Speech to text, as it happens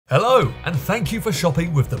Hello, and thank you for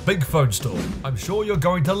shopping with the Big Phone Store. I'm sure you're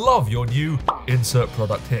going to love your new insert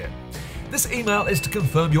product here. This email is to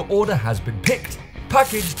confirm your order has been picked,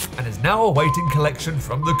 packaged, and is now awaiting collection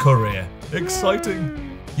from the courier.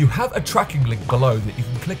 Exciting! You have a tracking link below that you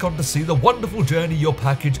can click on to see the wonderful journey your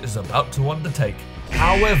package is about to undertake.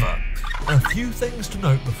 However, a few things to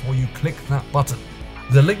note before you click that button.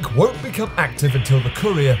 The link won't become active until the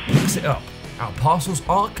courier picks it up. Our parcels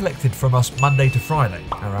are collected from us Monday to Friday,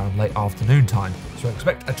 around late afternoon time, so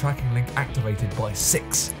expect a tracking link activated by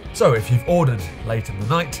 6. So if you've ordered late in the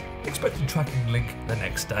night, expect a tracking link the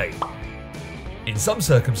next day. In some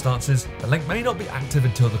circumstances, the link may not be active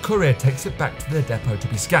until the courier takes it back to their depot to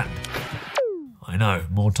be scanned. I know,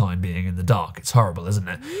 more time being in the dark, it's horrible, isn't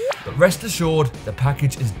it? But rest assured, the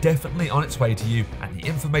package is definitely on its way to you, and the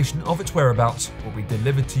information of its whereabouts will be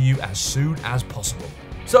delivered to you as soon as possible.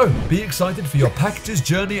 So, be excited for your package's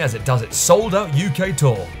journey as it does its sold-out UK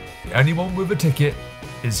tour. The only one with a ticket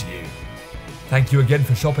is you. Thank you again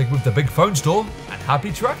for shopping with the Big Phone Store, and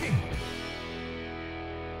happy tracking!